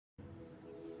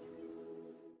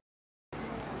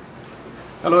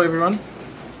Hello everyone,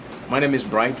 my name is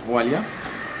M Bwalya.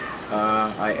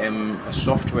 I am a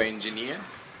software engineer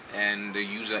and a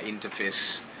user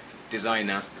interface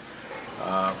designer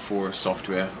for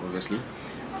software, obviously.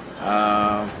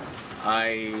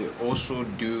 I also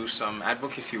do some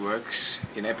advocacy works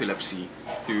in epilepsy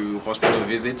through hospital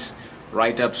visits,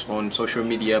 write-ups on social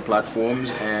media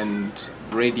platforms, and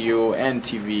radio and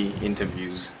TV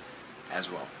interviews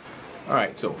as well.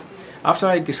 Alright, so after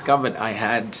I discovered I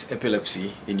had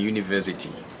epilepsy in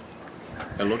university,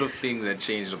 a lot of things had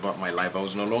changed about my life. I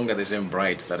was no longer the same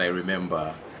bright that I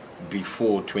remember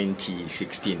before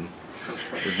 2016.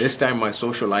 This time my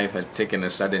social life had taken a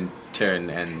sudden turn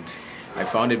and I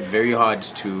found it very hard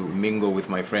to mingle with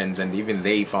my friends, and even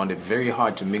they found it very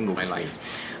hard to mingle with my life.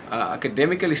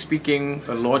 Academically speaking,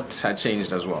 a lot had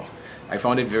changed as well. I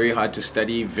found it very hard to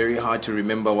study, very hard to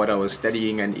remember what I was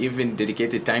studying, and even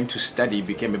dedicated time to study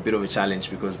became a bit of a challenge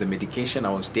because the medication I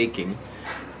was taking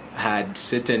had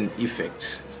certain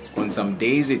effects. On some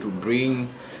days it would bring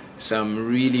some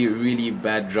really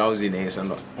bad drowsiness,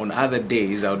 and on other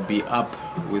days I would be up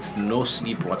with no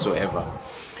sleep whatsoever.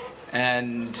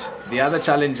 And the other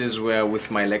challenges were with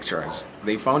my lecturers.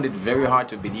 They found it very hard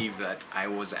to believe that I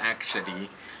was actually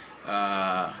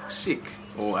sick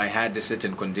or I had a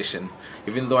certain condition.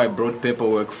 Even though I brought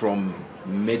paperwork from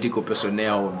medical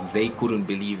personnel, they couldn't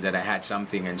believe that I had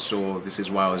something, and so this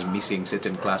is why I was missing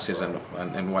certain classes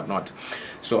and whatnot.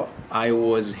 So I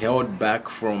was held back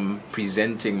from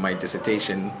presenting my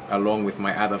dissertation along with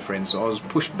my other friends, so I was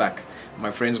pushed back.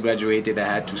 My friends graduated, I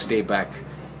had to stay back,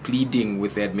 pleading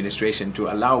with the administration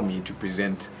to allow me to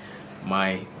present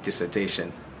my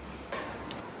dissertation.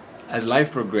 As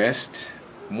life progressed,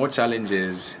 more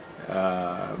challenges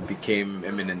became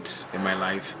imminent in my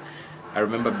life. I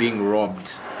remember being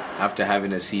robbed after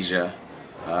having a seizure,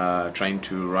 trying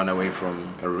to run away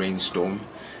from a rainstorm.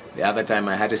 The other time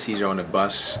I had a seizure on a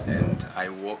bus and I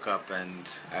woke up and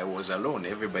I was alone.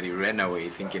 Everybody ran away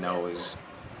thinking I was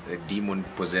a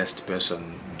demon-possessed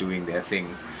person doing their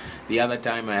thing. The other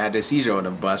time I had a seizure on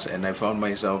a bus and I found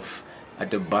myself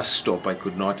at a bus stop I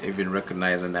could not even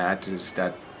recognize, and I had to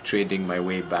start trading my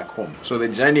way back home. So the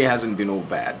journey hasn't been all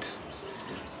bad.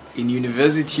 In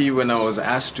university, when I was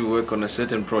asked to work on a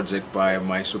certain project by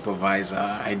my supervisor,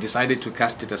 I decided to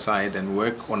cast it aside and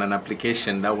work on an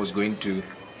application that was going to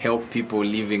help people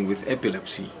living with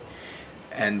epilepsy.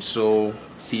 And so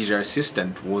Seizure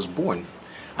Assistant was born.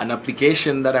 An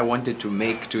application that I wanted to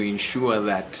make to ensure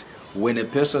that when a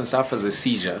person suffers a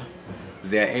seizure,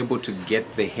 they are able to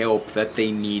get the help that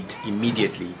they need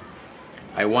immediately.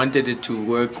 I wanted it to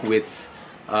work with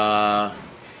a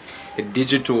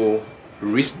digital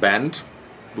wristband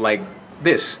like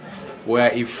this,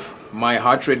 where if my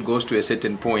heart rate goes to a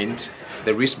certain point,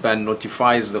 the wristband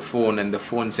notifies the phone and the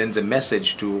phone sends a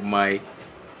message to my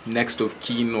next of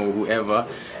kin or whoever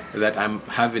that I'm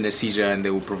having a seizure, and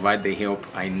they will provide the help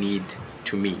I need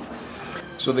to me.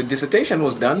 So the dissertation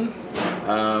was done.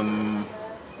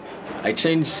 I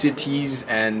changed cities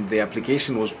and the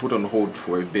application was put on hold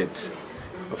for a bit.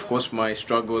 Of course, my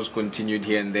struggles continued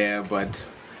here and there, but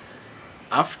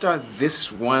after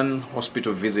this one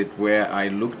hospital visit where I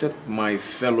looked at my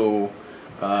fellow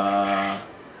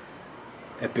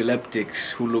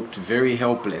epileptics who looked very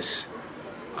helpless,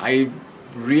 I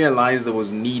realized there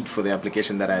was need for the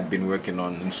application that I had been working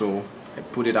on, and so I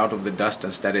put it out of the dust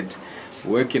and started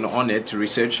working on it,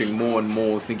 researching more and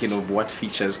more, thinking of what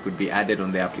features could be added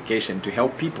on the application to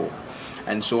help people.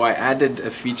 And so I added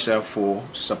a feature for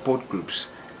support groups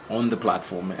on the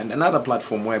platform, and another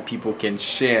platform where people can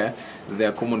share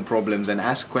their common problems and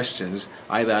ask questions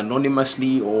either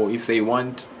anonymously or, if they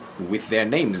want, with their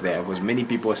names there, because many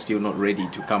people are still not ready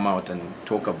to come out and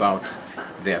talk about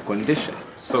their condition.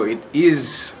 So it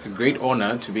is a great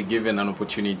honor to be given an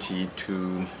opportunity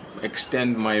to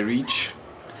extend my reach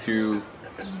through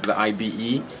the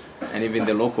IBE and even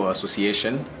the local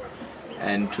association,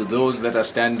 and to those that are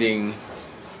standing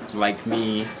like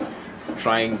me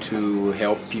trying to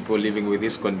help people living with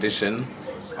this condition,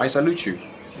 I salute you.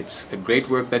 It's a great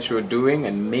work that you're doing,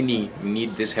 and many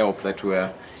need this help that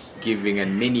we're giving,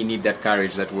 and many need that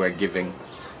courage that we're giving.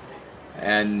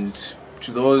 And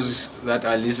to those that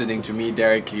are listening to me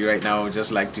directly right now, I'd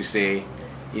just like to say,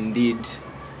 indeed,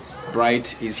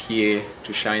 Bright is here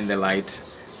to shine the light,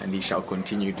 and he shall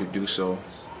continue to do so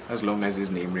as long as his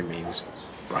name remains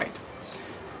bright.